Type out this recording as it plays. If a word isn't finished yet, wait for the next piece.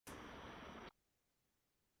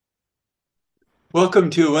Welcome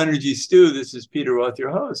to Energy Stew. This is Peter Roth, your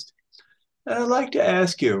host. And I'd like to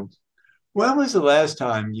ask you, when was the last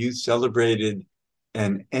time you celebrated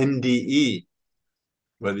an NDE,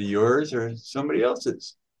 whether yours or somebody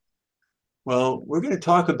else's? Well, we're going to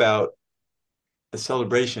talk about a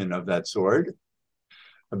celebration of that sort,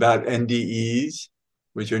 about NDEs,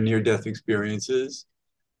 which are near-death experiences,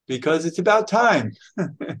 because it's about time.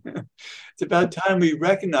 It's about time we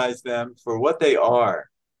recognize them for what they are.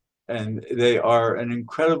 And they are an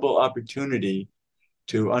incredible opportunity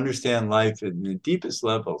to understand life in the deepest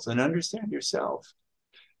levels and understand yourself.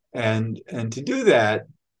 And to do that,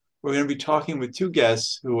 we're going to be talking with two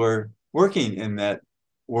guests who are working in that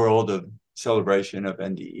world of celebration of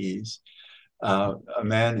NDEs. A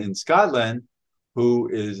man in Scotland who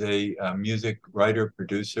is a music writer,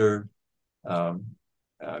 producer, um,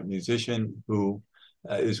 musician who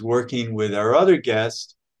is working with our other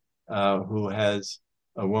guest, who has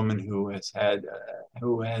a woman who has had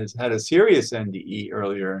a serious NDE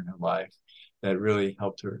earlier in her life that really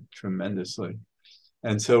helped her tremendously.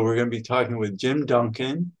 And so we're going to be talking with Jim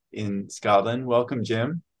Duncan in Scotland. Welcome,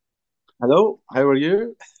 Jim. Hello, how are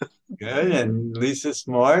you? Good. And Lisa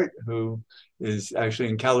Smart, who is actually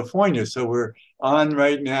in California. So we're on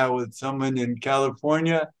right now with someone in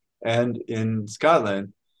California and in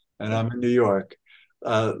Scotland, and I'm in New York.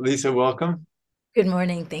 Lisa, welcome. Good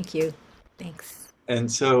morning. Thank you. Thanks. And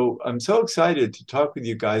so I'm so excited to talk with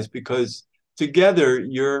you guys because together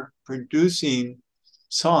you're producing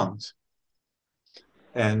songs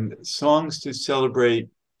and songs to celebrate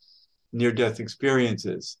near death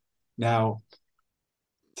experiences. Now,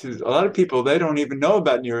 to a lot of people, they don't even know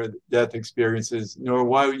about near death experiences, nor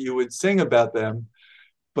why you would sing about them.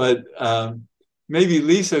 But maybe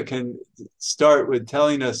Lisa can start with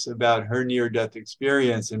telling us about her near death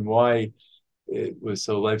experience and why it was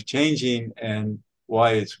so life changing and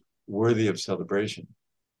why it's worthy of celebration.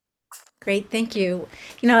 Great. Thank you.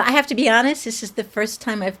 I have to be honest, this is the first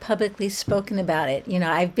time I've publicly spoken about it.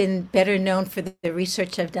 I've been better known for the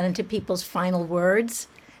research I've done into people's final words.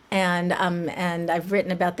 And I've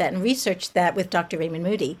written about that and researched that with Dr. Raymond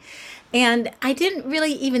Moody. And I didn't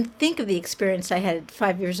really even think of the experience I had at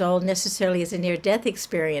 5 years old necessarily as a near death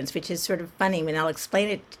experience, which is sort of funny, and I'll explain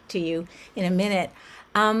it to you in a minute.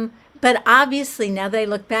 But obviously, now that I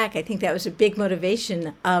look back, I think that was a big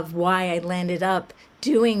motivation of why I landed up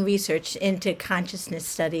doing research into consciousness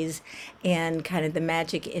studies and kind of the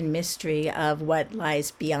magic and mystery of what lies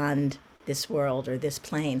beyond this world or this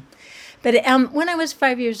plane. But when I was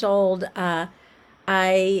 5 years old,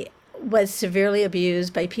 I was severely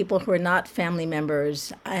abused by people who were not family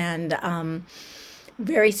members, and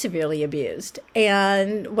very severely abused.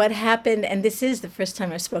 And what happened, and this is the first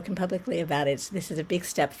time I've spoken publicly about it, so this is a big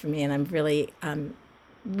step for me, and I'm really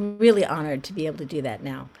honored to be able to do that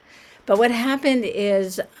now. But what happened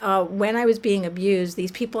is when I was being abused,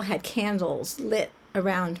 these people had candles lit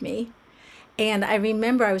around me. And I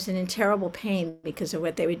remember I was in terrible pain because of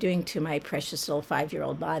what they were doing to my precious little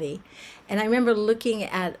 5-year-old body. And I remember looking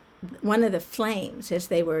at one of the flames as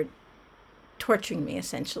they were torturing me,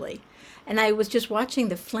 essentially. And I was just watching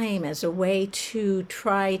the flame as a way to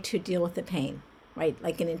try to deal with the pain, right?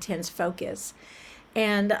 Like an intense focus.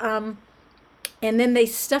 And and then they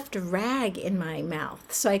stuffed a rag in my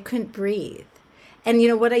mouth so I couldn't breathe.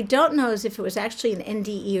 And what I don't know is if it was actually an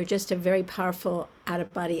NDE or just a very powerful out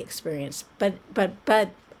of body experience. But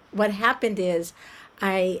what happened is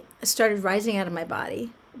I started rising out of my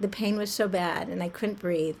body. The pain was so bad and I couldn't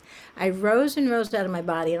breathe. I rose and rose out of my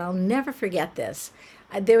body, and I'll never forget this.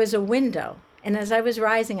 There was a window, and as I was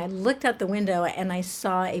rising, I looked out the window and I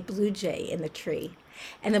saw a blue jay in the tree.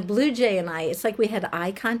 And the blue jay and I, it's like we had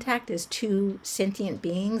eye contact as two sentient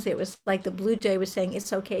beings. It was like the blue jay was saying,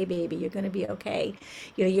 "It's okay, baby. You're going to be okay.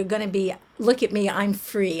 You're going to be, look at me. I'm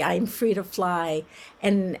free. I'm free to fly.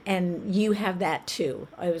 And you have that too."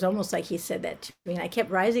 It was almost like he said that to me. And I kept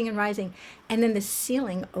rising and rising. And then the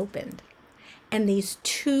ceiling opened. And these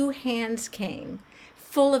two hands came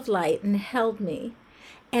full of light and held me.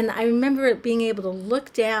 And I remember being able to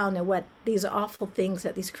look down at what these awful things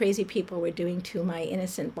that these crazy people were doing to my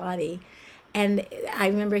innocent body. And I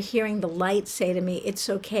remember hearing the light say to me, "It's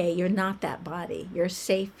okay. You're not that body. You're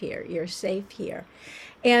safe here. You're safe here."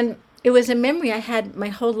 And it was a memory I had my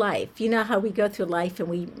whole life. You know how we go through life and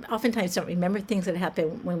we oftentimes don't remember things that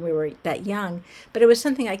happened when we were that young, but it was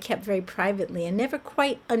something I kept very privately and never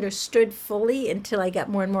quite understood fully until I got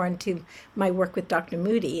more and more into my work with Dr.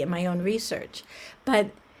 Moody and my own research.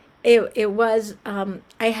 But it was,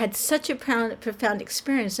 I had such a profound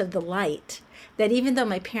experience of the light that even though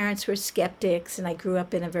my parents were skeptics and I grew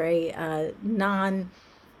up in a very non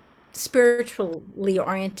spiritually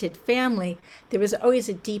oriented family, there was always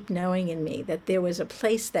a deep knowing in me that there was a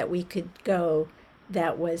place that we could go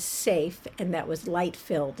that was safe and that was light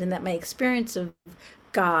filled, and that my experience of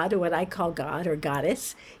God, or what I call God or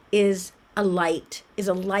goddess, is is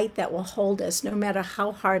a light that will hold us no matter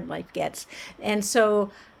how hard life gets. And so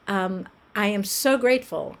I am so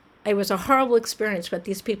grateful. It was a horrible experience what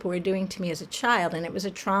these people were doing to me as a child, and it was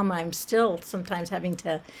a trauma I'm still sometimes having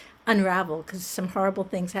to unravel because some horrible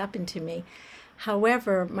things happened to me.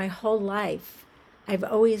 However, my whole life, I've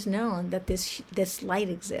always known that this light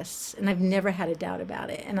exists, and I've never had a doubt about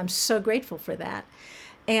it, and I'm so grateful for that.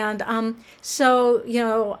 And so,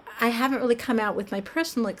 I haven't really come out with my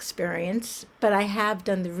personal experience, but I have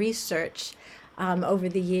done the research over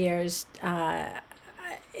the years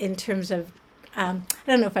in terms of I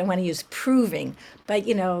don't know if I want to use proving, but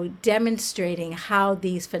demonstrating how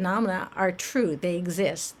these phenomena are true. They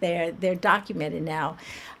exist. They're documented now,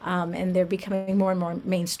 and they're becoming more and more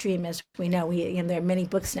mainstream. As we know, there are many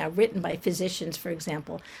books now written by physicians, for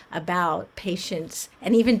example, about patients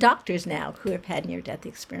and even doctors now who have had near-death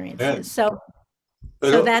experiences. Yeah. So,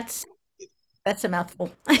 But so that's a mouthful.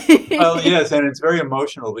 well, yes, and it's very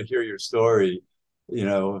emotional to hear your story.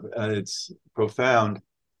 It's profound.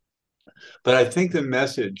 But I think the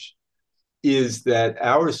message is that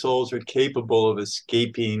our souls are capable of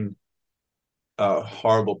escaping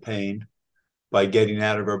horrible pain by getting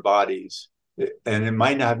out of our bodies. And it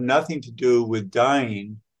might have nothing to do with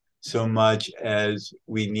dying so much as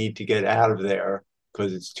we need to get out of there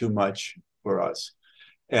because it's too much for us.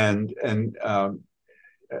 And I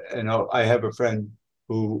have a friend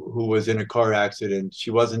who was in a car accident.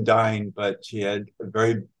 She wasn't dying, but she had a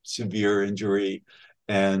very severe injury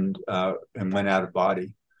and went out of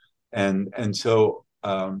body. So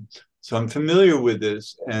I'm familiar with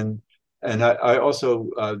this, and I also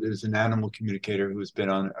there's an animal communicator who's been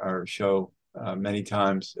on our show many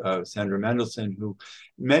times, Sandra Mendelson, who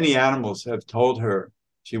many animals have told her.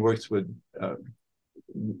 She works with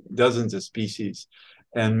dozens of species,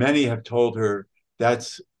 and many have told her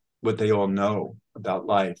that's what they all know about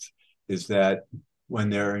life, is that when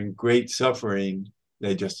they're in great suffering,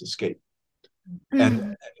 they just escape.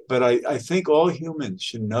 And but I think all humans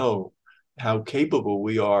should know how capable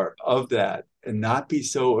we are of that and not be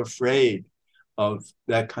so afraid of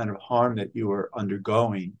that kind of harm that you are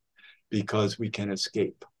undergoing because we can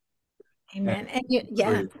escape. Amen. And yeah.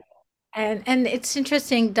 Free. And it's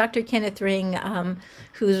interesting, Dr. Kenneth Ring,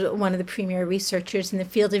 who's one of the premier researchers in the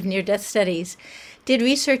field of near-death studies, did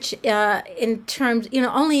research in terms,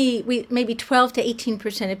 only maybe 12 to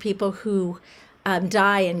 18% of people who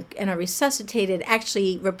die and are resuscitated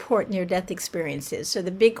actually report near-death experiences. So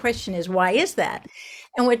the big question is, why is that?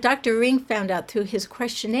 And what Dr. Ring found out through his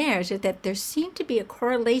questionnaires is that there seemed to be a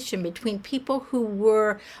correlation between people who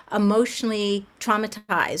were emotionally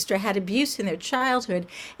traumatized or had abuse in their childhood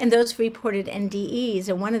and those who reported NDEs.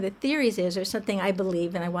 And one of the theories is, or something I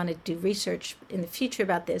believe, and I want to do research in the future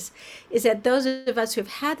about this, is that those of us who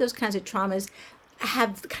have had those kinds of traumas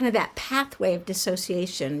have kind of that pathway of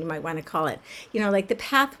dissociation, you might want to call it. Like the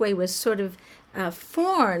pathway was sort of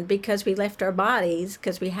formed because we left our bodies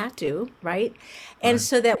because we had to, right? And Right.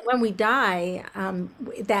 so that when we die,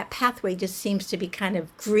 that pathway just seems to be kind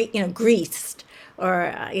of greased, or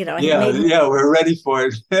and Yeah, maybe yeah, we're ready for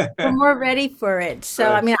it. we're more ready for it. So,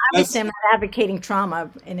 I Right. mean, obviously, That's I'm not advocating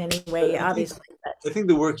trauma in any way, I think obviously, but I think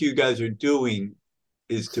the work you guys are doing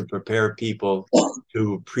is to prepare people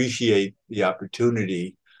to appreciate the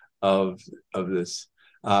opportunity of this.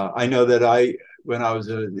 I know that when I was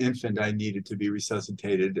an infant, I needed to be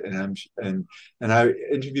resuscitated, and I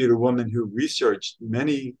interviewed a woman who researched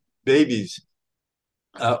many babies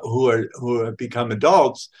who have become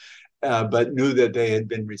adults, but knew that they had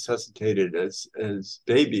been resuscitated as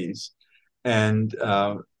babies, and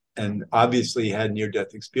uh, and obviously had near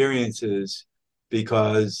death experiences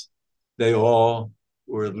because they all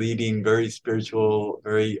were leading very spiritual,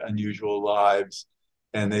 very unusual lives,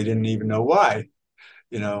 and they didn't even know why.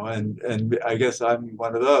 And I guess I'm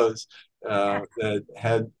one of those that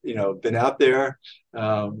had been out there,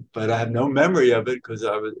 but I have no memory of it because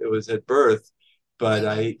it was at birth. But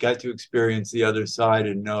I got to experience the other side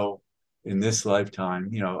and know in this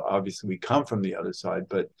lifetime, obviously we come from the other side,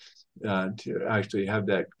 but to actually have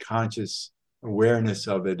that conscious awareness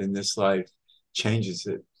of it in this life changes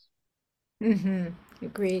it. hmm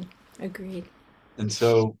agreed, agreed. And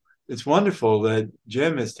so it's wonderful that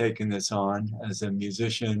Jim has taken this on as a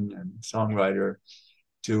musician and songwriter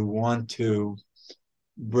to want to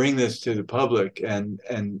bring this to the public and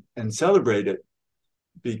celebrate it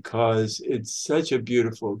because it's such a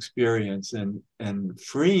beautiful experience and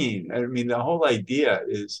freeing. I mean, the whole idea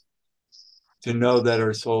is to know that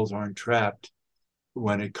our souls aren't trapped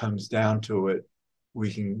when it comes down to it.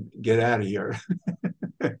 We can get out of here.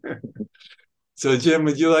 So, Jim,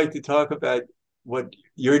 would you like to talk about what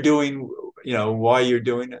you're doing, why you're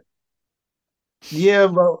doing it? Yeah,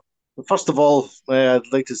 well, first of all, I'd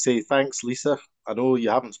like to say thanks, Lisa. I know you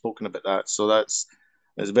haven't spoken about that, so that's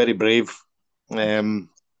very brave. Um,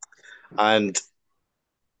 and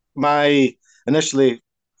my initially,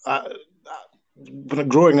 when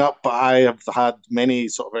growing up, I have had many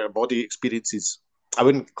sort of out of body experiences. I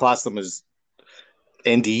wouldn't class them as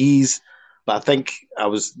NDEs, but I think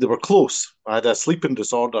they were close. I had a sleeping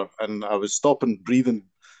disorder, and I was stopping breathing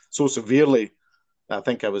so severely. I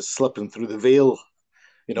think I was slipping through the veil,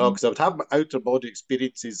 because I would have my outer body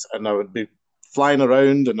experiences, and I would be flying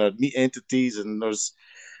around, and I'd meet entities, and it was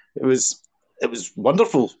it was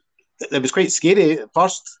wonderful. It was quite scary at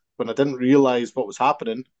first when I didn't realize what was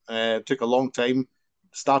happening. It took a long time.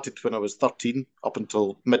 Started when I was 13 up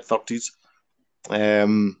until mid 30s.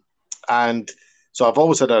 And so I've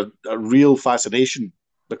always had a real fascination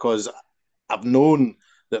because I've known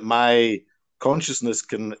that my consciousness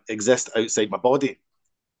can exist outside my body.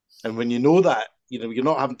 And when you know that, you're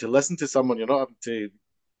not having to listen to someone, you're not having to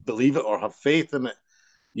believe it or have faith in it.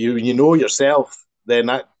 You know yourself, then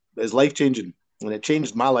that is life changing. And it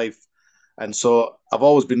changed my life. And so I've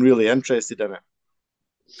always been really interested in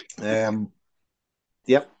it.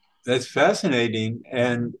 Yep. That's fascinating.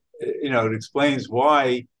 And, it explains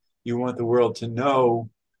why you want the world to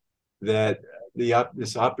know that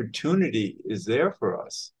this opportunity is there for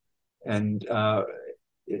us. And,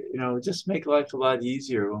 just make life a lot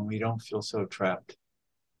easier when we don't feel so trapped.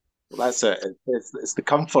 Well, that's it. It's the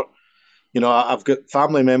comfort. I've got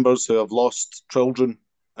family members who have lost children.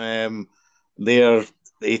 They're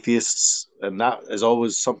atheists, and that is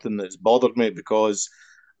always something that's bothered me because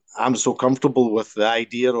I'm so comfortable with the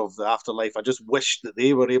idea of the afterlife. I just wish that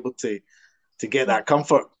they were able to get that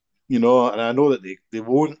comfort, and I know that they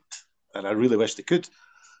won't, and I really wish they could.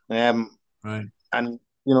 Right. And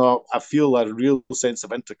I feel a real sense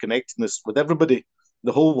of interconnectedness with everybody,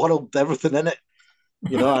 the whole world, everything in it.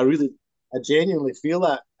 I genuinely feel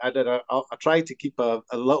that. I try to keep a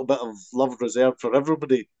little bit of love reserved for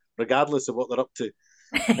everybody, regardless of what they're up to.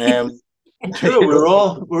 Um, True. We're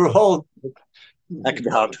all that can be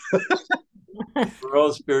hard. we're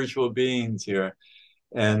all spiritual beings here,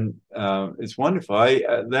 and it's wonderful.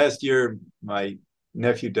 Last year my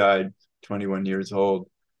nephew died, 21 years old,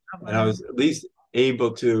 and I was at least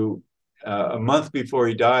able to. A month before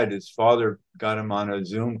he died, his father got him on a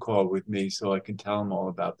Zoom call with me so I could tell him all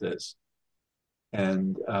about this.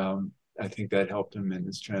 And I think that helped him in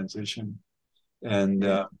his transition. And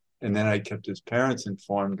and then I kept his parents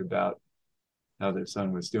informed about how their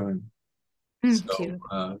son was doing.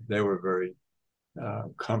 So they were very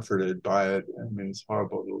comforted by it. I mean, it's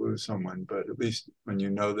horrible to lose someone, but at least when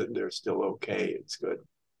you know that they're still okay, it's good.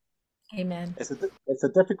 Amen. It's a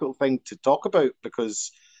difficult thing to talk about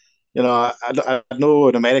because I know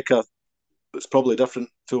in America it's probably different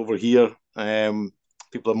to over here.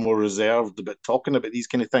 People are more reserved about talking about these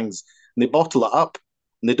kind of things, and they bottle it up,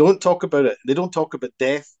 and they don't talk about it. They don't talk about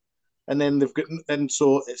death, and then and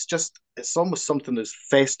so it's almost something that's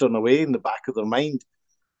festering away in the back of their mind,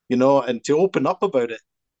 And to open up about it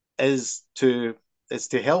is to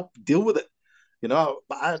help deal with it, and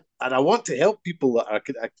I want to help people that I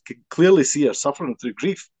can clearly see are suffering through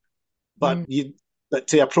grief, but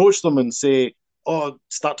to approach them and say, "Oh,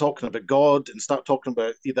 start talking about God and start talking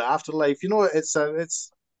about the afterlife,"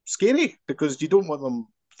 it's scary because you don't want them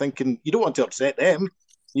thinking, you don't want to upset them,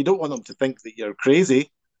 you don't want them to think that you're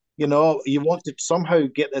crazy, you want to somehow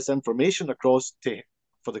get this information across to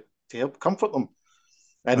help comfort them.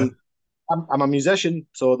 And I'm a musician,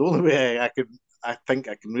 so the only way I think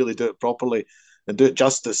I can really do it properly and do it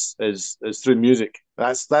justice is through music.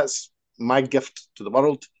 That's my gift to the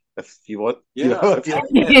world. If you want, Yeah. if you,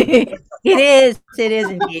 It is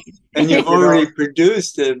indeed. And you've already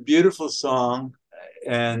produced a beautiful song,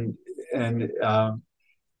 and and um,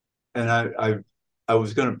 and I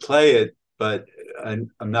was going to play it, but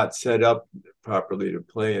I'm not set up properly to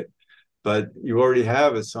play it. But you already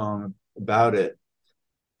have a song about it,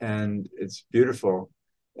 and it's beautiful.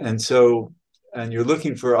 And so, and you're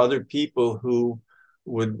looking for other people who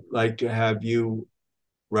would like to have you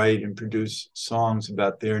write and produce songs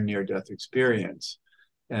about their near-death experience.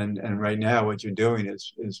 And right now, what you're doing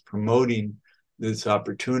is promoting this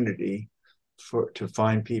opportunity to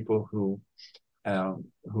find people who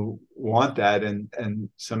want that, and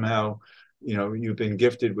somehow, you've been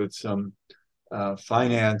gifted with some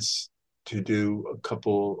finance to do a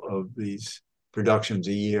couple of these productions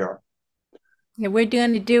a year. Yeah, we're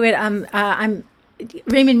going to do it. I'm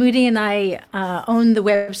Raymond Moody and I own the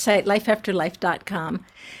website lifeafterlife.com.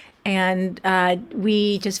 And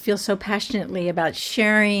we just feel so passionately about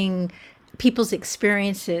sharing people's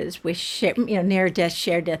experiences with near death,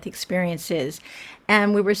 share death experiences.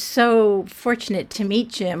 And we were so fortunate to meet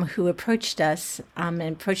Jim, who approached us and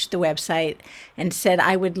approached the website and said,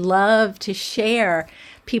 I would love to share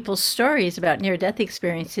people's stories about near death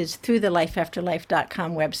experiences through the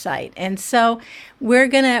lifeafterlife.com website. And so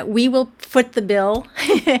we will foot the bill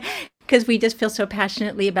because we just feel so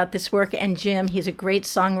passionately about this work. And Jim, he's a great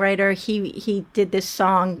songwriter. He did this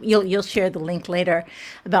song. You'll share the link later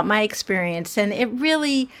about my experience, and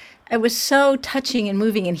it was so touching and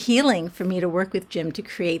moving and healing for me to work with Jim to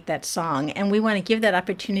create that song. And we want to give that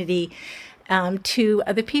opportunity to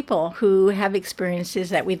other people who have experiences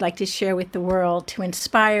that we'd like to share with the world, to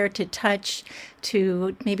inspire, to touch,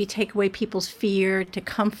 to maybe take away people's fear, to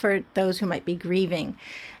comfort those who might be grieving.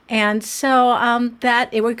 And so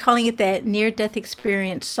we're calling it the Near Death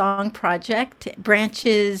Experience Song Project,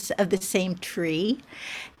 Branches of the Same Tree.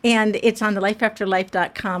 And it's on the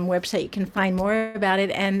lifeafterlife.com website. You can find more about it.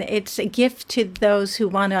 And it's a gift to those who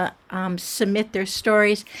want to submit their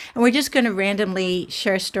stories. And we're just going to randomly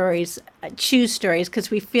share stories, choose stories, because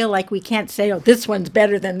we feel like we can't say, oh, this one's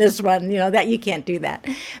better than this one, that you can't do that.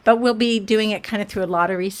 But we'll be doing it kind of through a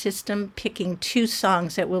lottery system, picking 2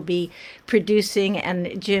 songs that we'll be producing.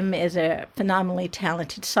 And Jim is a phenomenally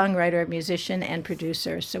talented songwriter, musician, and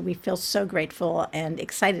producer. So we feel so grateful and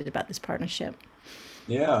excited about this partnership.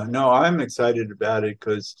 Yeah, no, I'm excited about it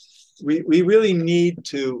because we really need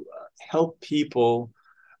to help people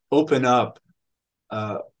open up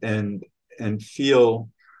and feel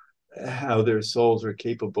how their souls are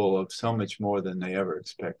capable of so much more than they ever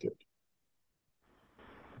expected.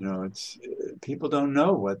 It's people don't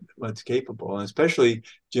know what's capable, and especially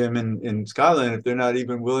Jim in Scotland, if they're not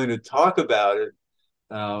even willing to talk about it,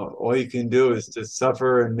 all you can do is to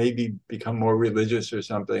suffer and maybe become more religious or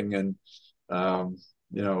something. And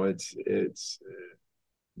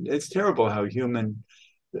it's terrible how humanity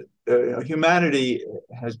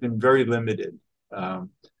has been very limited in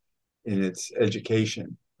its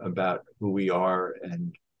education about who we are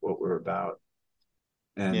and what we're about.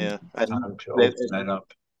 And Yeah, time to open that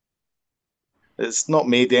up. It's not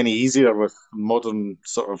made any easier with modern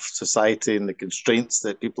sort of society and the constraints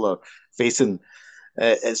that people are facing.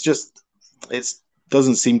 It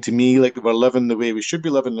doesn't seem to me like we're living the way we should be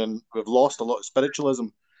living, and we've lost a lot of spiritualism.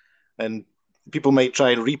 And people might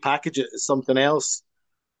try and repackage it as something else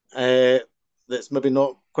that's maybe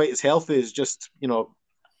not quite as healthy as just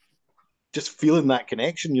feeling that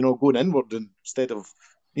connection, going inward instead of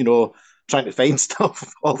trying to find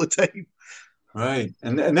stuff all the time. Right.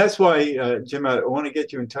 And that's why, Jim, I want to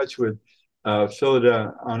get you in touch with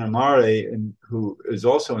Phillida Anamare, who is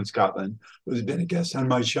also in Scotland, who's been a guest on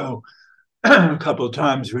my show a couple of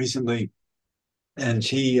times recently. And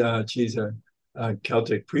she's a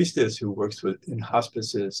Celtic priestess who works in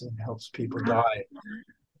hospices and helps people die.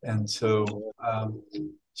 And so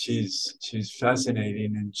she's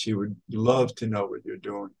fascinating, and she would love to know what you're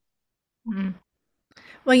doing. Mm.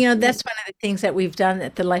 Well, that's one of the things that we've done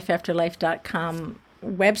at the lifeafterlife.com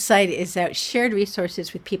website is that shared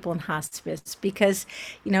resources with people in hospice. Because,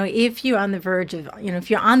 if you're on the verge of,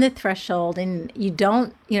 if you're on the threshold and you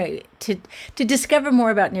don't, to discover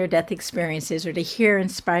more about near-death experiences or to hear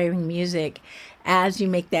inspiring music as you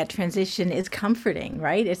make that transition is comforting,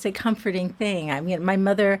 right? It's a comforting thing. I mean, my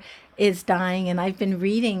mother is dying, and I've been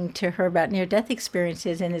reading to her about near-death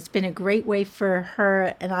experiences, and it's been a great way for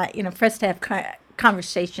her and I, for us to have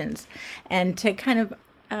conversations and to kind of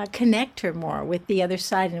connect her more with the other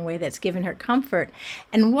side in a way that's given her comfort.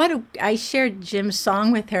 And I shared Jim's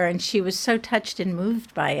song with her, and she was so touched and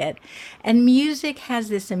moved by it. And music has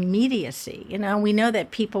this immediacy. We know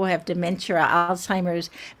that people have dementia,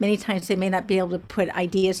 Alzheimer's. Many times they may not be able to put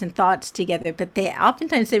ideas and thoughts together, but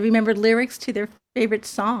oftentimes they remember lyrics to their favorite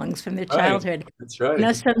songs from their childhood. That's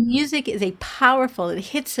right. So music is it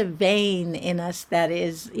hits a vein in us that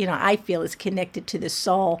is, I feel is connected to the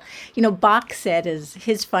soul. Bach said as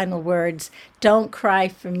his final words, "Don't cry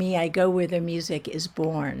for me, I go where the music is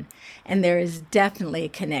born." And there is definitely a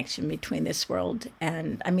connection between this world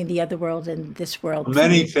and, the other world and this world.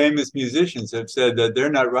 Many famous musicians have said that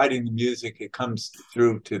they're not writing the music, it comes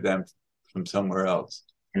through to them from somewhere else.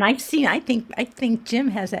 And I think Jim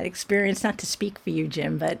has that experience, not to speak for you,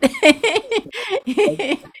 Jim, but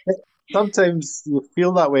sometimes you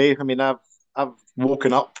feel that way. I mean, I've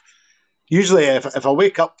woken up. Usually if I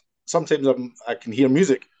wake up, sometimes I can hear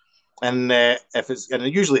music. And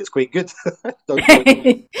usually it's quite good. But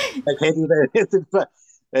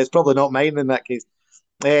It's probably not mine in that case.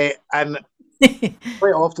 And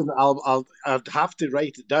quite often I'd have to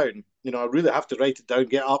write it down. I really have to write it down,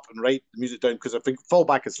 get up and write the music down because if I fall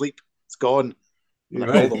back asleep, it's gone. And I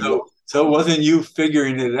call Right. them So it wasn't you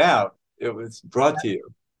figuring it out. It was brought to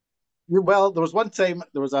you. well, there was one time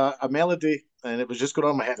there was a melody and it was just going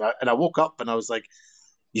on in my head, and I woke up and I was like,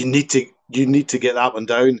 you need to get that one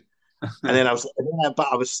down." And then but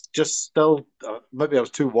I was just still, maybe I was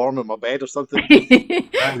too warm in my bed or something.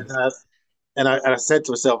 Right. And I said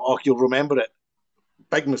to myself, "Oh, you'll remember it."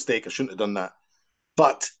 Big mistake. I shouldn't have done that.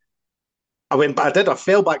 But I went, but I did. I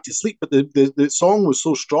fell back to sleep, but the song was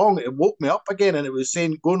so strong, it woke me up again, and it was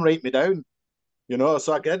saying, "Go and write me down."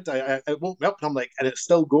 So I did. It woke me up, and I'm like, and it's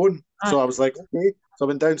still going. So I was like, okay. So I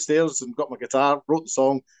went downstairs and got my guitar, wrote the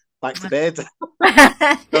song, back to bed.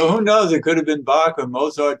 So who knows? It could have been Bach or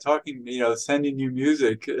Mozart talking, sending you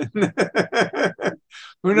music.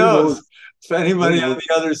 Who Who knows? knows? If Who anybody on knows?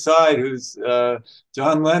 the other side who's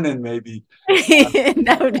John Lennon, maybe.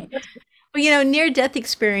 That would Well, near-death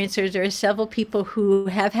experiencers, there are several people who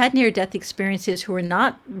have had near-death experiences who are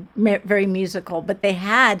not very musical, but they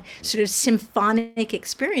had sort of symphonic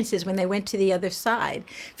experiences when they went to the other side.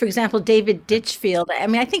 For example, David Ditchfield, I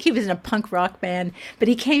mean, I think he was in a punk rock band, but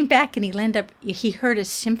he came back and he heard a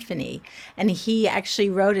symphony, and he actually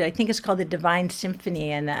wrote it. I think it's called the Divine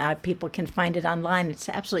Symphony, and people can find it online. It's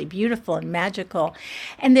absolutely beautiful and magical.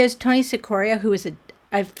 And there's Tony Sikoria, who is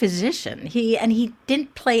a physician. He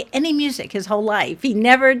didn't play any music his whole life. He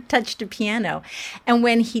never touched a piano. And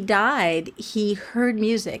when he died, he heard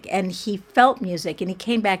music and he felt music, and he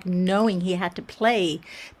came back knowing he had to play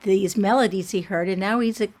these melodies he heard, and now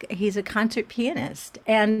he's a concert pianist.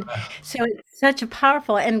 And so it's such a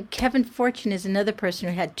powerful, and Kevin Fortune is another person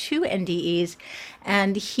who had two NDEs,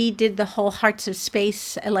 and he did the whole Hearts of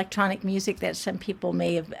Space electronic music that some people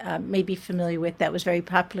may be familiar with, that was very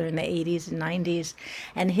popular in the 80s and 90s.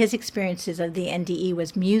 And his experiences of the NDE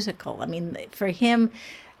was musical. I mean, for him,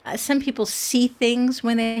 some people see things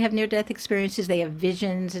when they have near death experiences, they have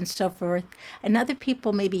visions and so forth. And other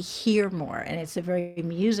people maybe hear more, and it's a very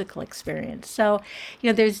musical experience. So,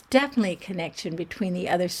 there's definitely a connection between the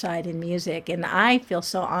other side and music. And I feel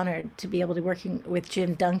so honored to be able to working with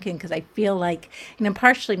Jim Duncan, because I feel like,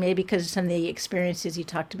 partially maybe because of some of the experiences you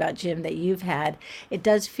talked about, Jim, that you've had, it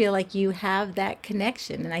does feel like you have that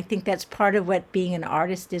connection. And I think that's part of what being an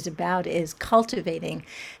artist is about, is cultivating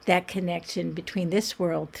that connection between this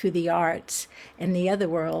world through the arts and the other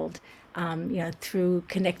world, through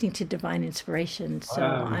connecting to divine inspiration. So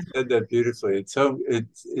Wow, you said that beautifully.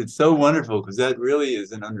 It's so wonderful, because that really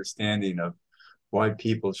is an understanding of why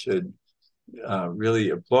people should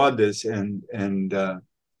really applaud this and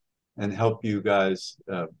help you guys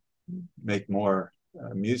make more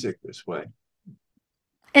music this way.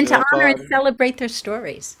 and to Yeah, honor and celebrate their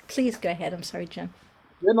stories. Please go ahead. I'm sorry, Jim.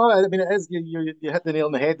 I mean, it is. You hit the nail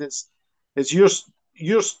on the head. It's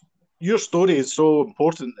your story is so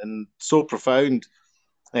important and so profound.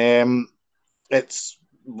 Um, it's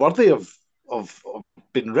worthy of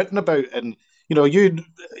being written about. And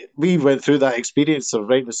we went through that experience of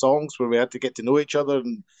writing the songs where we had to get to know each other,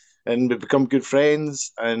 and we become good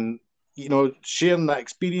friends, and sharing that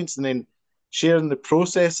experience, and then sharing the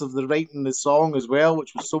process of the writing the song as well,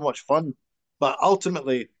 which was so much fun. But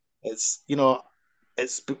ultimately, it's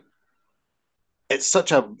it's it's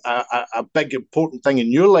such a big important thing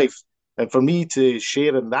in your life, and for me to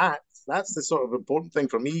share in that's the sort of important thing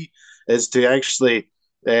for me, is to actually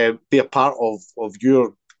be a part of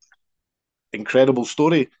your incredible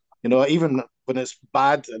story. Even when it's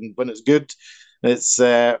bad and when it's good, it's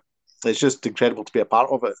uh, it's just incredible to be a part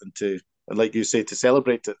of it, and like you say, to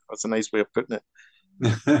celebrate it. That's a nice way of putting it.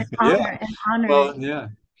 Yeah. An honor. Well, yeah.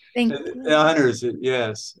 Thank It you. honors it,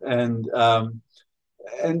 yes. But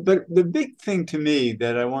the big thing to me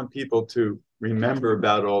that I want people to remember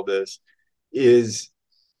about all this is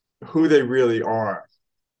who they really are.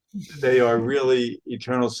 They are really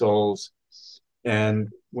eternal souls. And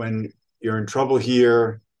when you're in trouble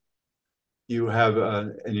here, you have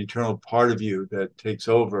an eternal part of you that takes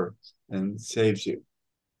over and saves you.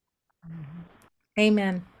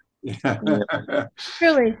 Amen. Yeah. Yeah.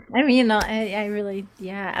 Really, I mean, I really,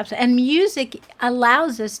 yeah, absolutely. And music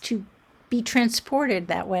allows us to be transported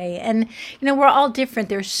that way. And, we're all different.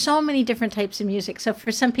 There's so many different types of music. So for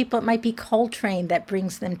some people, it might be Coltrane that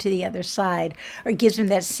brings them to the other side or gives them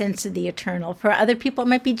that sense of the eternal. For other people, it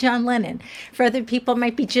might be John Lennon. For other people, it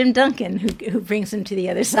might be Jim Duncan who brings them to the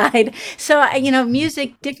other side. So,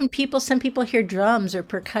 music, different people, some people hear drums or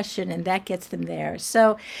percussion, and that gets them there.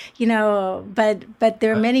 So, but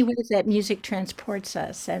there are many ways that music transports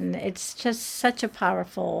us, and it's just such a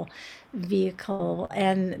powerful vehicle.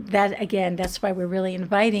 And that, again, that's why we're really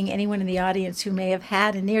inviting anyone in the audience who may have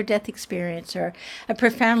had a near-death experience or a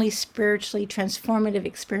profoundly spiritually transformative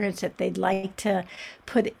experience that they'd like to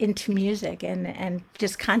put into music, and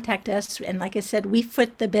just contact us. And like I said, we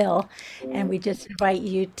foot the bill, and we just invite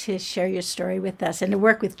you to share your story with us. And to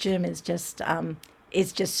work with Jim is just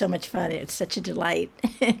so much fun. It's such a delight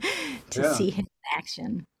to Yeah. see him in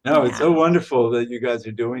action. No, it's Yeah. so wonderful that you guys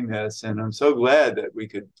are doing this, and I'm so glad that we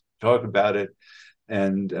could talk about it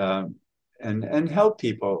and and help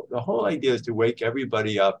people. The whole idea is to wake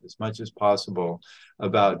everybody up as much as possible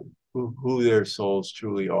about who their souls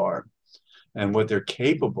truly are and what they're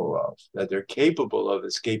capable of, that they're capable of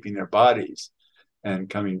escaping their bodies and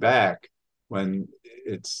coming back when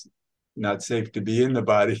it's not safe to be in the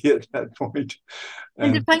body at that point.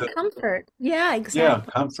 And to And find comfort. Yeah, yeah,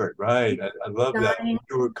 exactly. comfort, right. I love that. Dying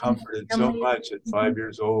You were and comforted so family. much at Mhm. 5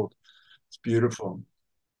 years old. It's beautiful.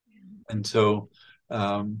 And so,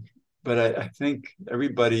 um, but I think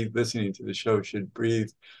everybody listening to the show should breathe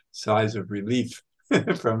sighs of relief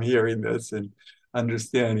from hearing this and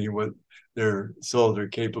understanding what their souls are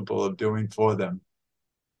capable of doing for them.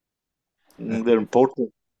 And They're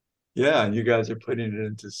important. yeah, and you guys are putting it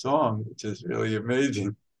into song, which is really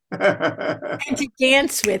amazing. And to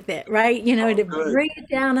dance with it, right? Oh, To good. bring it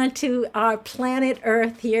down onto our planet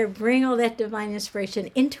Earth here, bring all that divine inspiration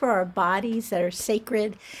into our bodies that are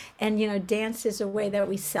sacred. And, dance is a way that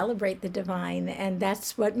we celebrate the divine. And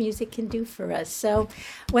that's what music can do for us. So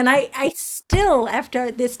when I still,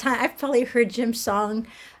 after this time, I've probably heard Jim's song,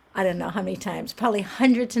 I don't know how many times, probably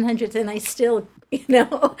hundreds and hundreds. And I still,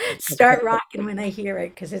 start rocking when I hear it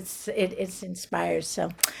because it's inspires. So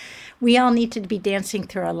we all need to be dancing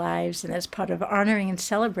through our lives, and as part of honoring and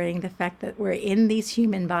celebrating the fact that we're in these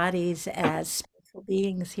human bodies as spiritual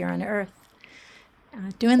beings here on Earth,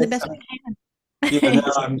 doing the best we Yeah, no,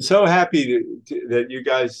 can. I'm so happy that you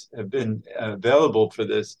guys have been available for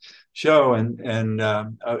this show, and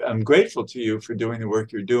I'm grateful to you for doing the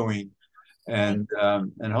work you're doing, and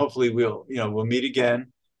hopefully we'll meet again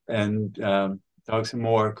and talk some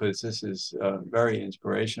more because this is very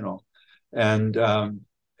inspirational, and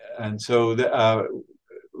so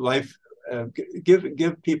life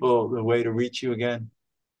give people the way to reach you again.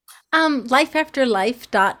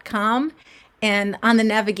 Lifeafterlife.com. And on the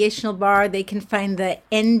navigational bar, they can find the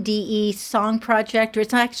NDE Song Project, or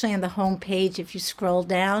it's actually on the home page. If you scroll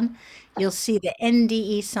down, you'll see the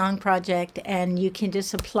NDE Song Project, and you can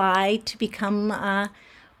just apply to become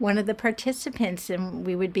one of the participants. And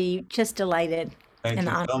we would be just delighted Thank and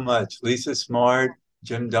you honored. so much. Lisa Smart,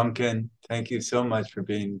 Jim Duncan, thank you so much for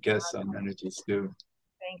being guests on Energy Stew.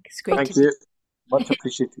 It's great to Thank be. you. Much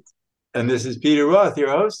appreciated. And this is Peter Roth, your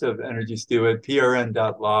host of Energy Stew at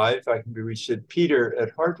prn.live. I can be reached at Peter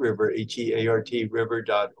at Heart River, HEART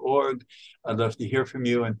river.org. I'd love to hear from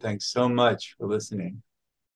you, and thanks so much for listening.